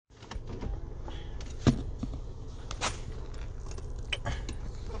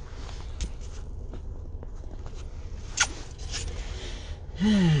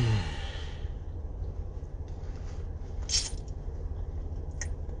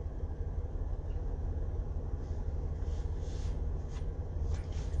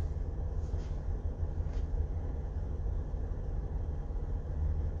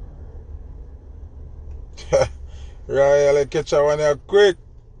Royally catch a one here quick.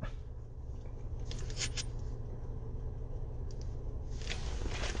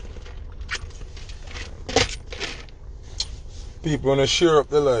 People wanna share up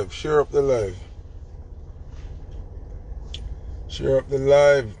the live. Share up the live. Share up the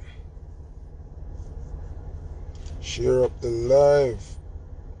live. Share up the live.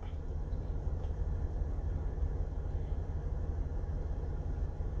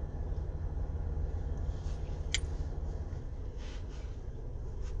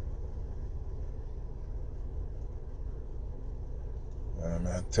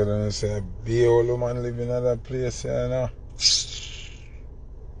 I'm telling you, say, be old woman living in that place, you know.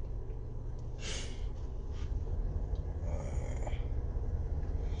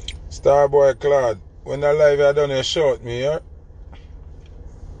 Starboy Claude, when the live I done, you shout me, yeah?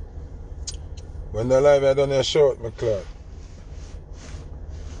 When the live I done, you shout me, Claude.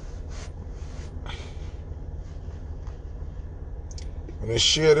 When you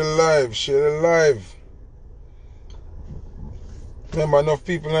share the live, share the live. Remember, enough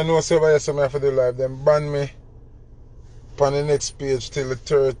people I know say why I for the live, them ban me on the next page till the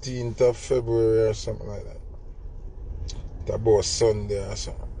 13th of February or something like that. It's about Sunday or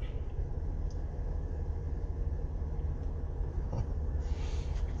something.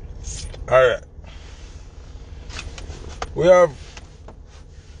 Alright. We have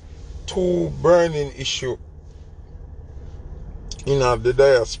two burning issues in the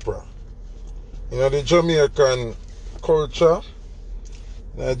diaspora. The Jamaican culture,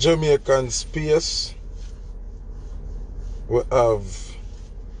 the Jamaican space, we have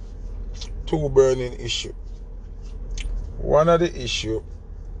two burning issues. One of the issues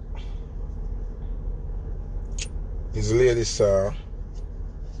is Lady Sarah,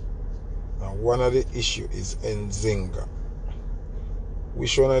 and one of the issues is Nzinga.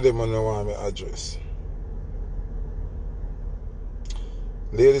 Which one of them I don't want me address?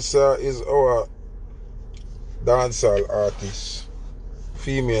 Lady Sarah is our dancehall artist,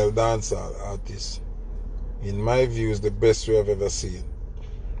 female dancehall artist. In my view, is the best we have ever seen.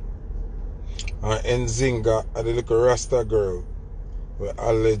 And Nzinga, a little rasta girl, we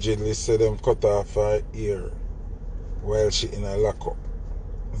allegedly say them cut off her ear while she in a lockup.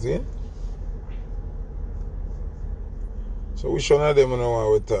 See? So which one of them I don't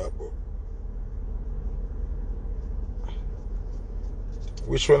want to talk about?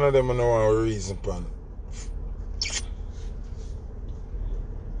 Which one of them I don't want to reason upon?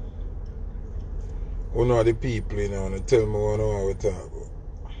 Who know the people, and tell me what I want to talk about.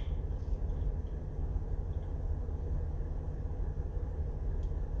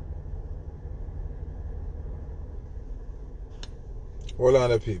 Hold on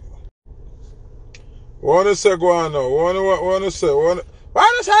the people. What to say go on now? What to say? What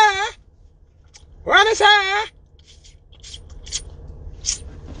to say? What to say?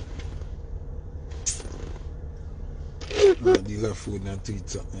 No, deal of food and to eat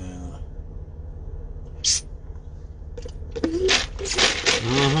something.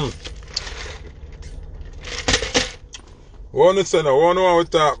 What to say now? What we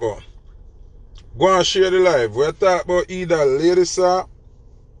talk about? Go and share the live. We talk about either Lady Sarah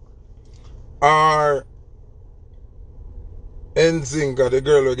or Nzinga, the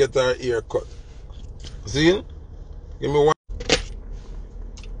girl who get her ear cut. See? Give me one.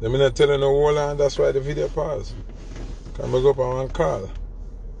 Let me not tell you no whole and that's why the video paused. Can we go up on one call?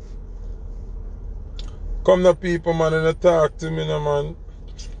 Come the people, man, and talk to me, no, man.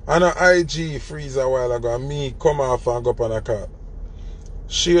 And an IG freeze a while ago, and me come off and go up on a call.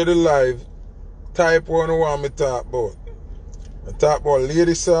 Share the live. Type what you want me to talk about. I talk about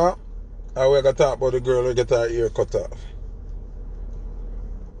Lady Sarah, and we're going to talk about the girl who get her ear cut off.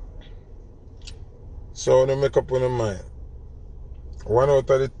 So, you make up on your mind. One out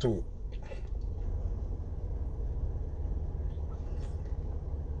of the two.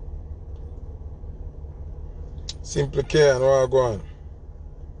 Simply care and what go on.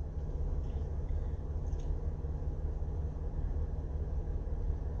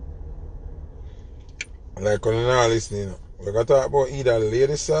 Like when you're not listening, we're going to talk about either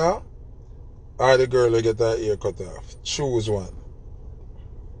Lady Sarah or the girl who get her ear cut off. Choose one.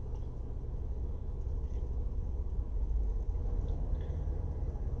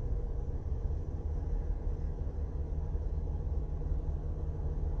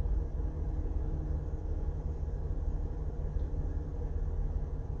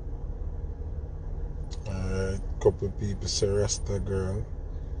 couple people say rasta girl,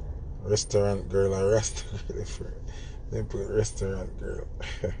 restaurant girl, or rasta girl. They put restaurant girl.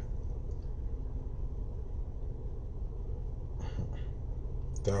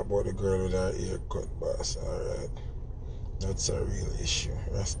 Talk about the girl with her haircut, boss. Alright. That's a real issue.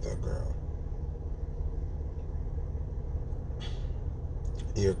 Rasta girl.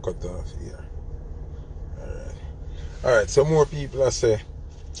 Ear cut off here. Alright. Alright, so more people are say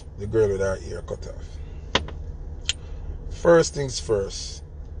the girl with her ear cut off. First things first.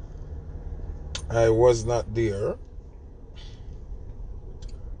 I was not there.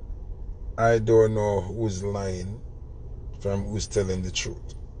 I don't know who's lying from who's telling the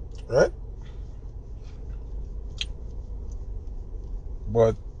truth. Right?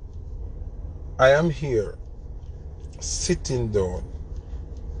 But I am here sitting down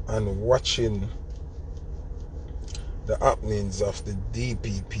and watching the happenings of the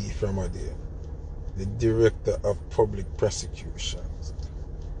DPP from a day, the Director of Public Prosecutions.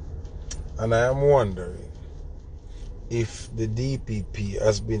 And I am wondering if the DPP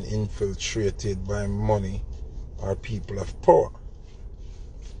has been infiltrated by money or people of power.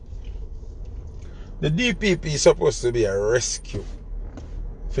 The DPP is supposed to be a rescue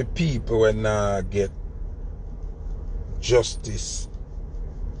for people when get justice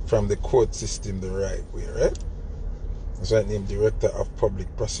from the court system the right way, right? That's why I named Director of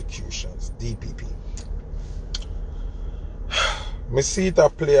Public Prosecutions, DPP. Me see it a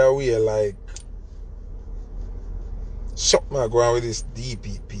play away like something going on with this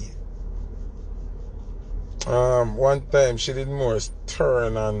DPP. One time she did more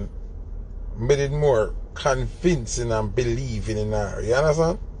stern and made it more convincing and believing in her. You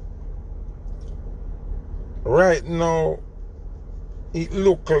understand? Right now, it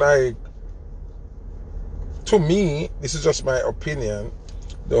look like, to me, this is just my opinion,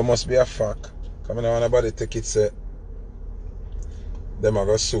 there must be a fact. Coming on about it, take it say, them are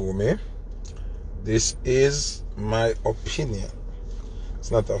going to sue me. This is my opinion.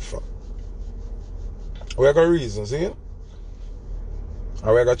 It's not a fact. We got reasons, see? And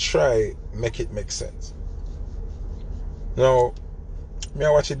we're going to try make it make sense. Now, me I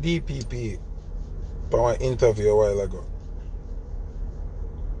watch a DPP for an interview a while ago.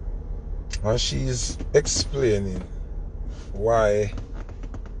 And she's explaining why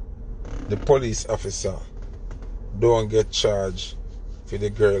the police officer don't get charged for the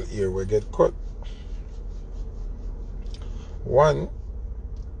girl ear will get cut. One,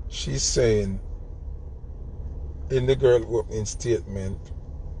 she's saying in the girl opening statement,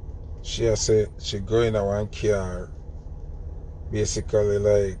 she has said she go in a one car basically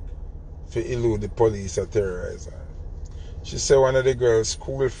like to elude the police or terrorize her. She said one of the girl's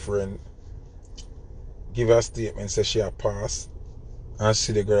school friend give her a statement, say she a pass and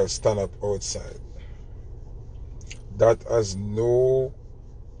see the girl stand up outside. That has no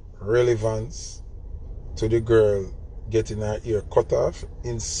relevance to the girl getting her ear cut off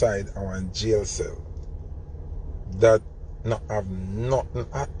inside our jail cell. That not have nothing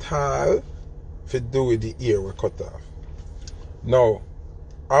at all to do with the ear we cut off. Now,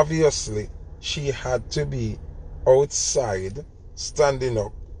 obviously, she had to be outside, standing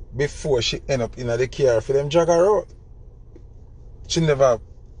up, before she end up in the car for them drag her out. She never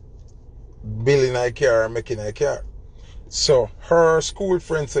building her car or making her car. So, her school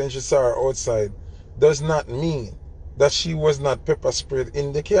friend saying she saw her outside does not mean that she was not pepper sprayed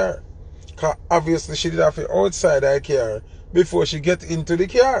in the car. Because obviously she did have to outside her car before she get into the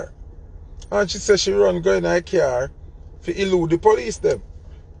car. And she said she run go in her car to elude the police them.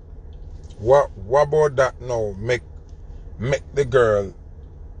 What about that now make the girl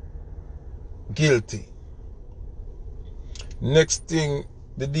guilty? Next thing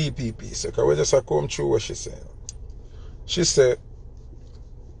the DPP said, because we just come through what she said. She said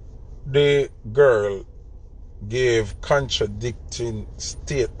the girl gave contradicting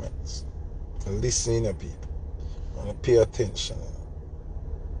statements. Listen to people and pay attention.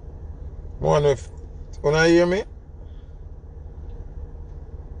 One if when I hear me?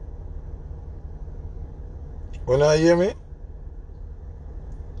 When I hear me?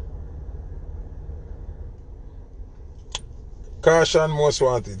 Caution most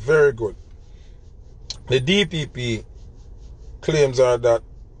wanted. Very good. The DPP claims are that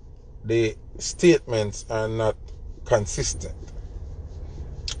the statements are not consistent.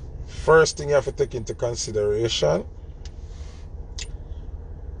 First thing you have to take into consideration,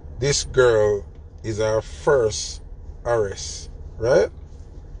 this girl is our first arrest, right?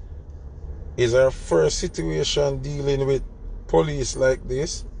 Is our first situation dealing with police like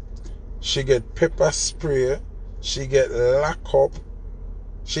this. She get pepper spray, she get lock up,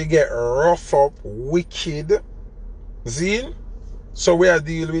 she get rough up, wicked, See? So we are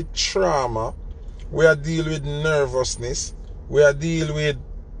dealing with trauma, we are dealing with nervousness, we are dealing with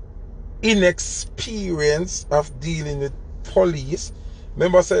inexperience of dealing with police.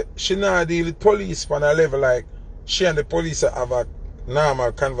 Remember, say she not deal with police on a level like she and the police have a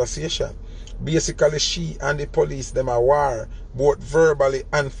normal conversation. Basically, she and the police them are war, both verbally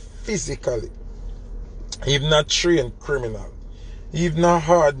and physically. Even a trained criminal, even a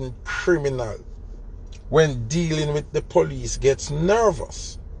hardened criminal, when dealing with the police gets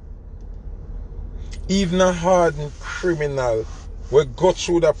nervous. Even a hardened criminal will go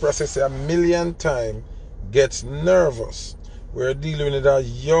through that process a million times, gets nervous. We're dealing with a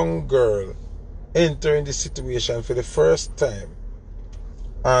young girl entering the situation for the first time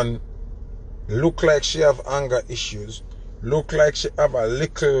and look like she have anger issues, look like she have a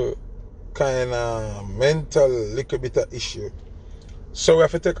little kind of mental little bit of issue. So we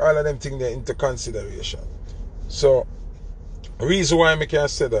have to take all of them things there into consideration. So the reason why I can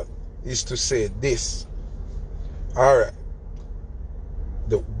say that is to say this. Alright.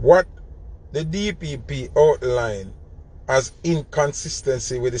 What the DPP outlined as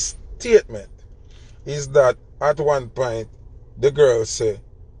inconsistency with the statement is that at one point the girl said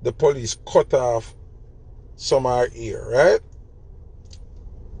the police cut off some of her ear, right?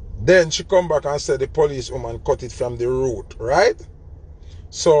 Then she come back and said the police woman cut it from the root, right?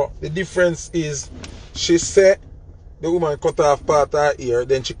 So the difference is she said the woman cut off part of her ear,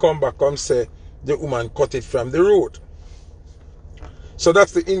 then she come back and say the woman cut it from the root. So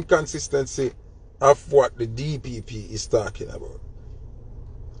that's the inconsistency of what the DPP is talking about.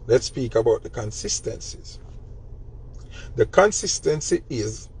 Let's speak about the consistencies. The consistency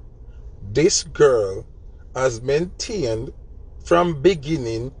is this girl has maintained from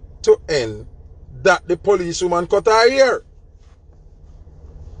beginning to end that the policewoman cut her ear.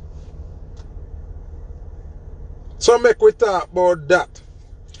 So make we talk about that.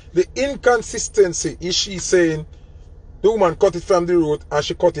 The inconsistency is she saying the woman cut it from the root and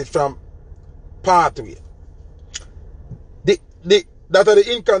she cut it from pathway. That are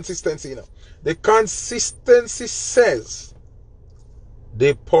the inconsistency, you know. The consistency says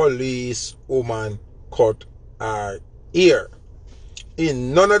the police woman cut her ear.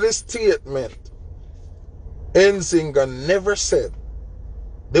 In none of the statement, Enzinger never said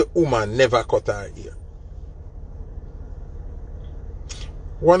the woman never cut her ear.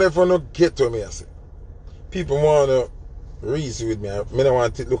 Whenever no get to me, I say, people want to reason with me. I don't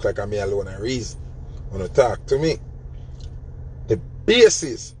want it to look like I'm me alone and reason. Want to talk to me. The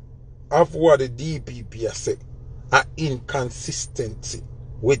basis of what the DPP has said are inconsistency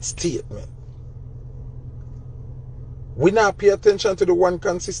with statement. We not pay attention to the one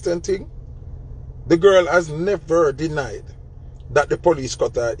consistent thing. The girl has never denied that the police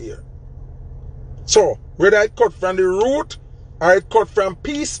cut her ear. So, whether it cut from the root or it cut from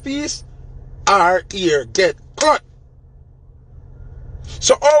piece, her ear get cut.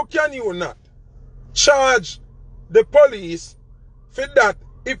 So how can you not charge the police for that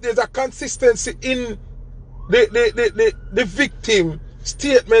if there's a consistency in the victim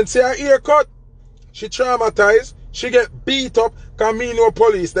statement? Say her ear cut, she traumatized, she get beat up, because me no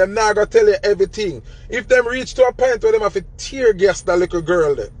police, them not gonna tell you everything. If them reach to a point where them have to tear gas that little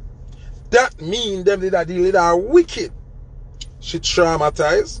girl there, that mean them did that deal with her wicked. She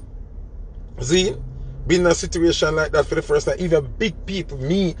traumatized. See? Been in a situation like that for the first time. Even big people,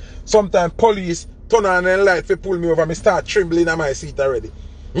 me, sometimes police turn on the light for pull me over. Me start trembling in my seat already.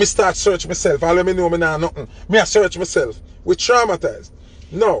 Me start search myself. All of me know me now nothing. Me I search myself. We traumatized.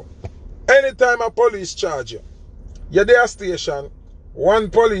 Now, anytime a police charge you, you're there station, one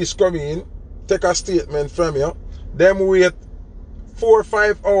police come in, take a statement from you, them wait 4 or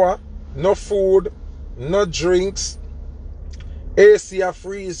 5 hours, no food, no drinks, AC a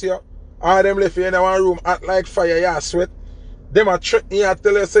freeze you. All them left you in one room hot like fire, you sweat. Them a threaten you,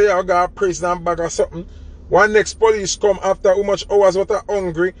 tell you say you got a prison and bag or something. One next police come after how much hours what are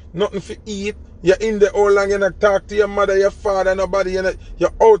hungry, nothing for eat. You're in there all long, you not talk to your mother, your father, nobody,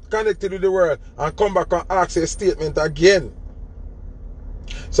 you're out connected with the world and come back and ask your statement again.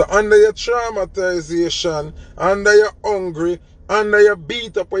 So under your traumatization, under your hungry, under your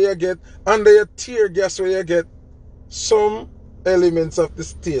beat up where you get, under your tear gas where you get, some elements of the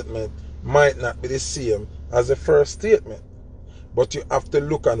statement might not be the same as the first statement. But you have to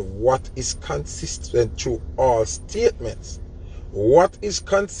look at what is consistent through all statements. What is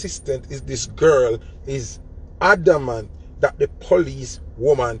consistent is this girl is adamant that the police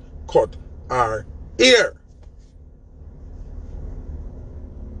woman cut her ear.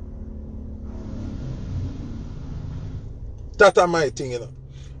 That's my thing, you know.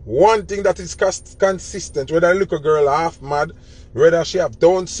 one thing that is consistent, whether a little girl half mad, whether she have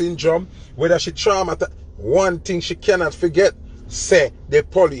Down syndrome, whether she traumatized, one thing she cannot forget, say the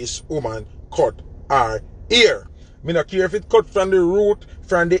police woman cut her ear. Me not care if it cut from the root,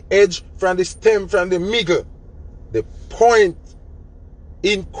 from the edge, from the stem, from the middle. The point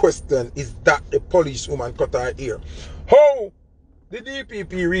in question is that the police woman cut her ear. How the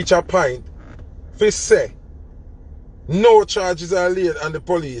DPP reach a point to say no charges are laid on the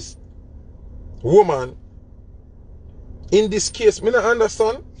police woman? In this case, me not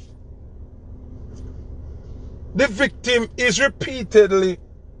understand. The victim is repeatedly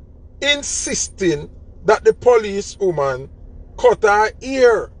insisting that the police woman cut her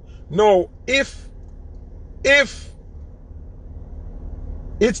ear. Now, if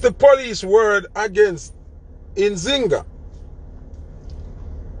it's the police word against Nzinga,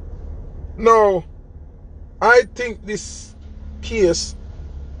 now I think this case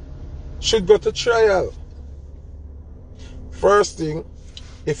should go to trial. First thing,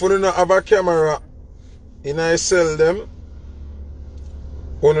 if we don't have a camera in I sell them,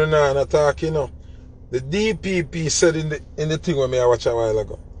 we don't know talk, you know. The DPP said in the thing when I watched a while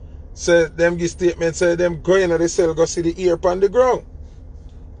ago, said them give statement, said them go in the cell, go see the ear on the ground.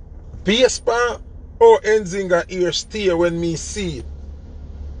 Based on how Nzinga ear stay when me see it.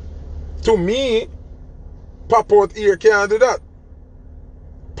 To me, pop out ear can't do that.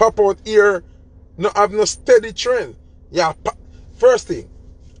 Pop out ear no have no steady trend. Yeah, first thing,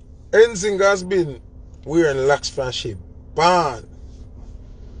 Nzinga has been wearing locks from she born.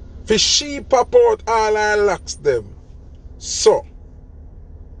 For she pop out all her locks them. So,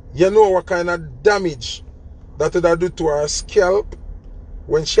 you know what kind of damage that would do to her scalp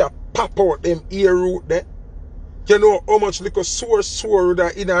when she pop out them ear root there? You know how much little sore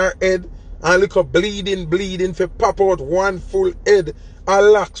that in her head and little bleeding for pop out one full head her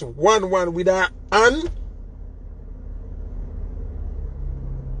locks one with her hand?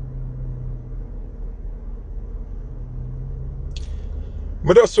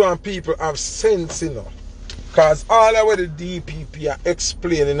 But that's why people have sense, you know. Because all of what the DPP are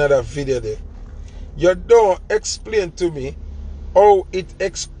explaining in that video there, you don't explain to me how it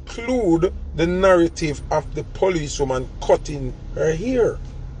exclude the narrative of the policewoman cutting her hair.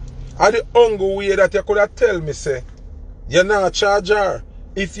 And the only way that you could have tell me, say, you're not charge her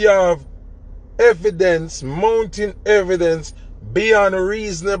if you have evidence, mounting evidence beyond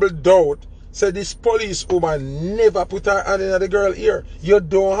reasonable doubt. Say this policewoman never put her hand in the girl's ear. You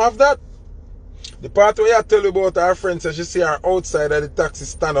don't have that. The part where I tell you about her friend, says she see her outside of the taxi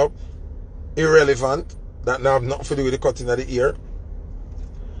stand up, irrelevant. That now have nothing to do with the cutting of the ear.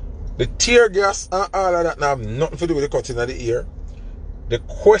 The tear gas and all of that now have nothing to do with the cutting of the ear. The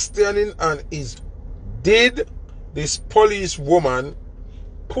questioning and is, did this policewoman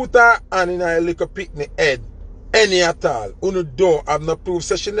put her hand in her little picnic head any at all? Uno don't have no proof,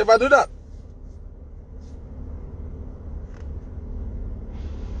 so she never do that.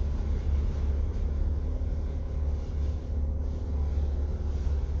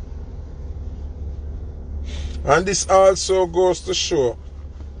 And this also goes to show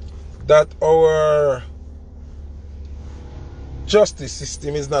that our justice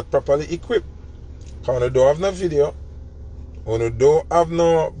system is not properly equipped. Because we don't have no video, we don't have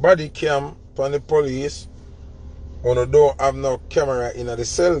no body cam from the police, we don't have no camera in the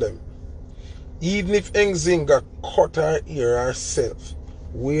cell them. Even if Nzinga cut her ear herself,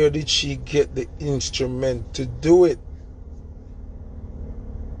 where did she get the instrument to do it?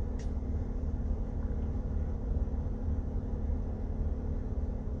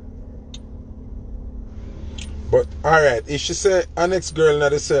 But alright, if she say her next girl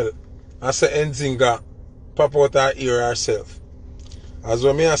in the cell and say Nzinga pop out her ear herself, as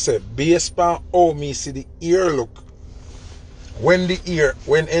what me I say, based on how me see the ear look, when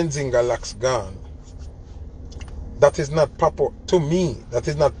Nzinga locks gone, that is not pop out, to me, that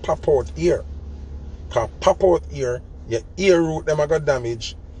is not pop out ear. Because pop out ear, your ear root them got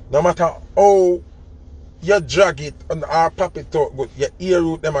damage. No matter how you drag it and or pop it out, but your ear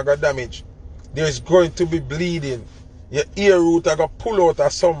root them got damage. There is going to be bleeding. Your ear root are going to pull out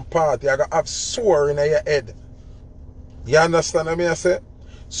of some part. You're going to have sore in your head. You understand what I say?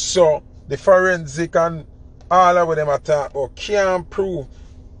 So, the forensic and all of them attack about can't prove,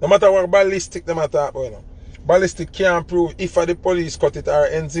 no matter what ballistic them attack about, you know, ballistic can't prove if the police cut it or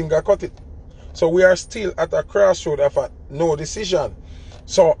Nzinga cut it. So, we are still at a crossroad of a no decision.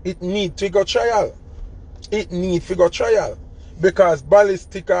 So, it needs to go trial. It needs to go trial. Because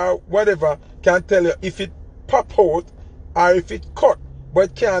ballistic or whatever can tell you if it pop out or if it cut, but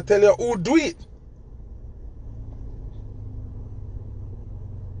it can't tell you who do it.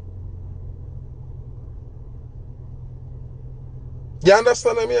 You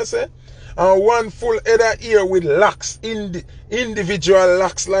understand what I say? And one full head of ear with locks, individual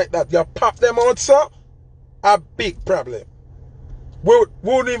locks like that. You pop them out, sir, a big problem. We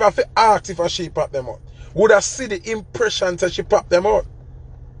wouldn't even have to ask if she pop them out. Would have see the impression that she pop them out.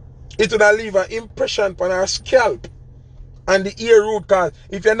 It would have leave an impression on her scalp. And the ear root, cause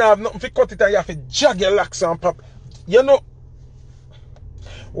if you don't have nothing to cut it and you have to jog your locks and pop. You know.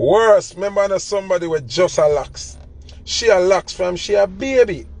 Worse, remember somebody with just a locks. She a locks from she a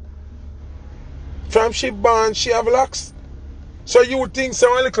baby. From she born, she have locks. So you would think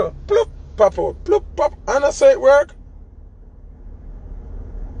so a little bloop, pop out, bloop, pop, and I say it work.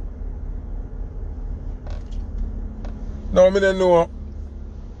 No, I don't know.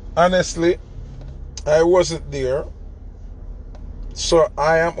 Honestly, I wasn't there. So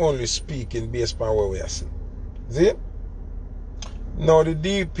I am only speaking based on what we are seeing. See? Now the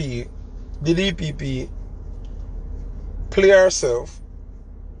DPP play herself,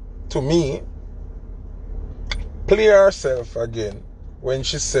 to me, play herself again when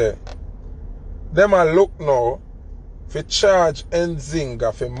she say, them a look now for charge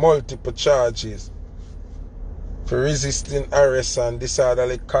Nzinga for multiple charges for resisting arrest and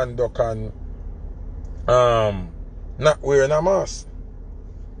disorderly conduct and not wearing a mask.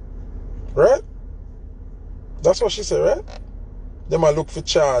 Right? That's what she said, right? Them a look for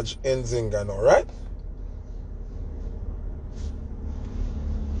charge Nzinga now, right?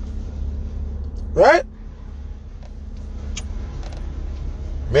 Right?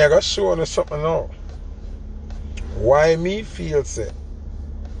 Me I gotta show you something now. Why me feel say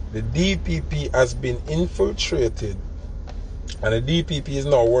the DPP has been infiltrated and the DPP is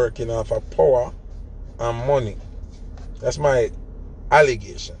now working off of power and money. That's my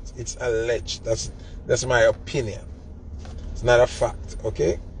allegations. It's alleged. That's my opinion. It's not a fact,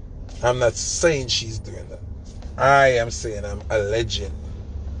 okay? I'm not saying she's doing that. I am saying I'm alleging.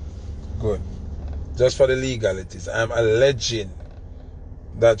 Good. Just for the legalities. I'm alleging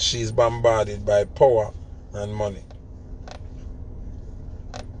that she's bombarded by power and money.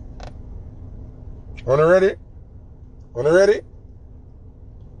 Wanna ready? Wanna ready?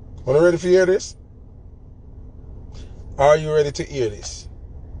 Wanna ready to hear this? Are you ready to hear this?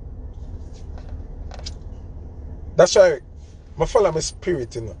 That's why I follow my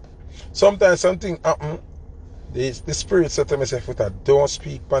spirit, you know. Sometimes something happen, the spirit said to me, Foota, don't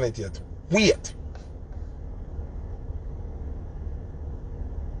speak on it yet. Wait.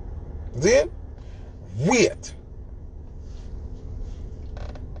 Then, wait.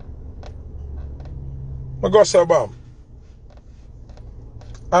 I go say, bam.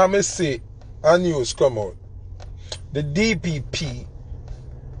 I may say a news come out. The DPP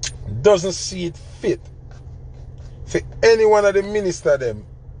doesn't see it fit for any one of the minister them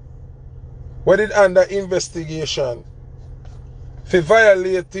who did under investigation for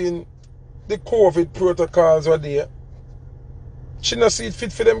violating the COVID protocols were there. She not see it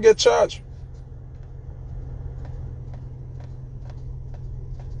fit for them get charged.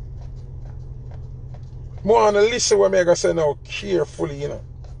 More on the listen what I say now carefully, you know.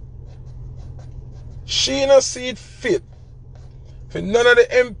 She not see it fit for none of the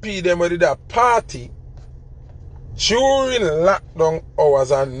MP them who did a party during lockdown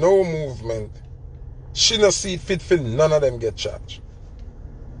hours and no movement. She not see it fit for none of them get charged.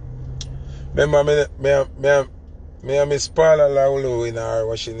 Remember me and Miss Paula Laulu in her,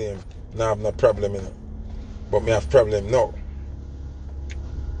 what's she name? Now I have no problem, you know. But me have problem now.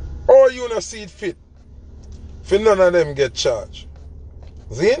 Or you not see it fit for none of them get charged.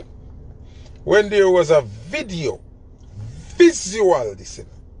 See? When there was a visual, this you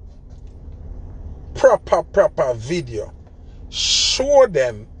know, proper video, show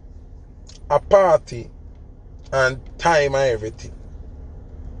them a party and time and everything.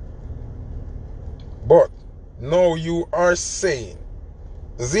 But now you are saying,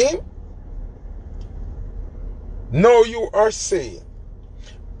 see? Now you are saying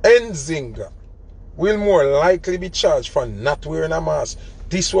Nzinga will more likely be charged for not wearing a mask.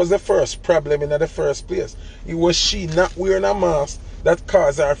 This was the first problem in the first place. It was she not wearing a mask that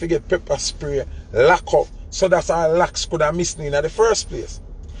caused her to get pepper spray, lock up, so that her locks could have missed in the first place.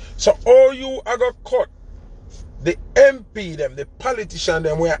 So all you are going to cut, the MP them, the politician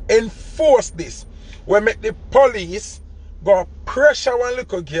them, will enforce this. We make the police go pressure one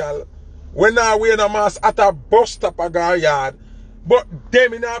little girl when I wear a mask at a bus stop or a yard. But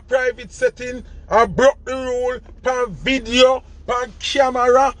them in a private setting and broke the rule pan video, pan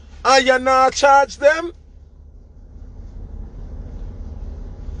camera, and you not charge them.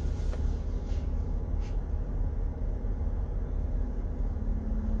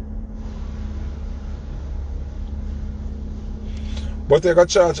 But they got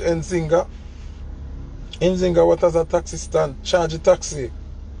charge Nzinga. Nzinga what as a taxi stand? Charge a taxi.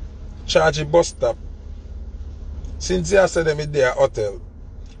 Charge a bus stop. Since I said them in their hotel.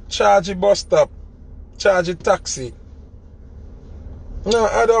 Charge a bus stop. Charge a taxi. No,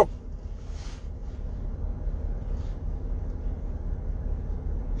 add up.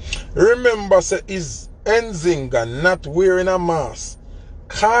 Remember, say, is Nzinga not wearing a mask?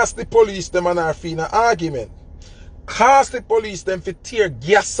 Cast the police them and our fee in an argument. Cast the police them for tear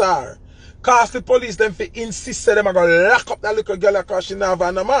gas her. Cast the police them for insist that them are going to lock up that little girl because she never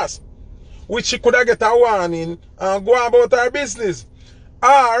have a mask. Which she could have get a warning and go about her business.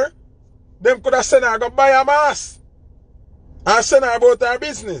 Or, them could have sent her go buy a mask. And send her about her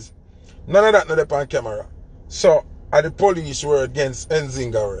business. None of that not on camera. So, the police were against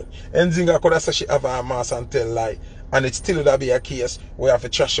Nzinga word. Nzinga could have said she have a mask and tell lie. And it still would be a case we have to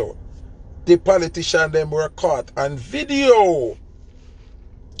trash out. The politician them were caught on video.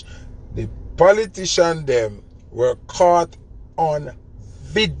 The politician them were caught on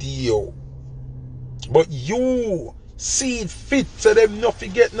video. But you see it fit so them not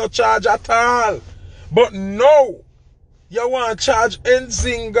forget no charge at all. But no, you want to charge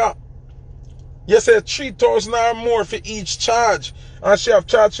Nzinga. You say 3,000 or more for each charge. And she have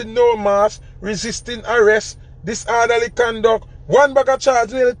charged with no mask, resisting arrest, disorderly conduct. One bag of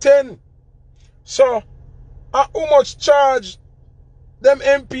charge nearly 10. So, how much charge them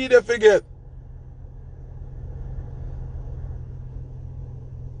MP they forget?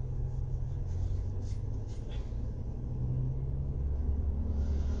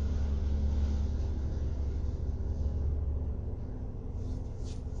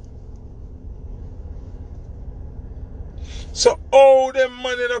 So all them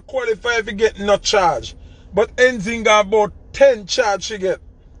money not qualify for get no charge. But Nzinga about 10 charge she get.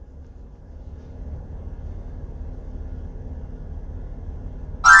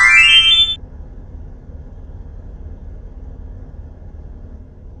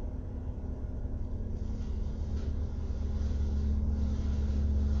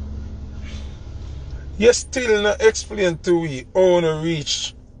 You still not explain to me how to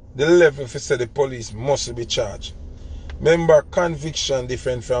reach the level for say the police must be charged. Remember, conviction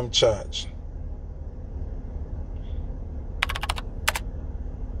different from charge.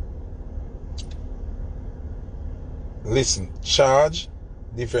 Listen, charge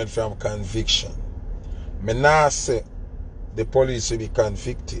different from conviction. Me not say the police will be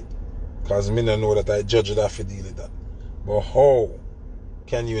convicted because me don't know that I judge that for deal with that. But how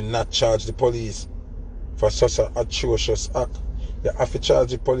can you not charge the police for such an atrocious act? You have to charge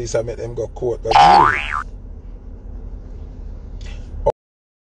the police and make them go court.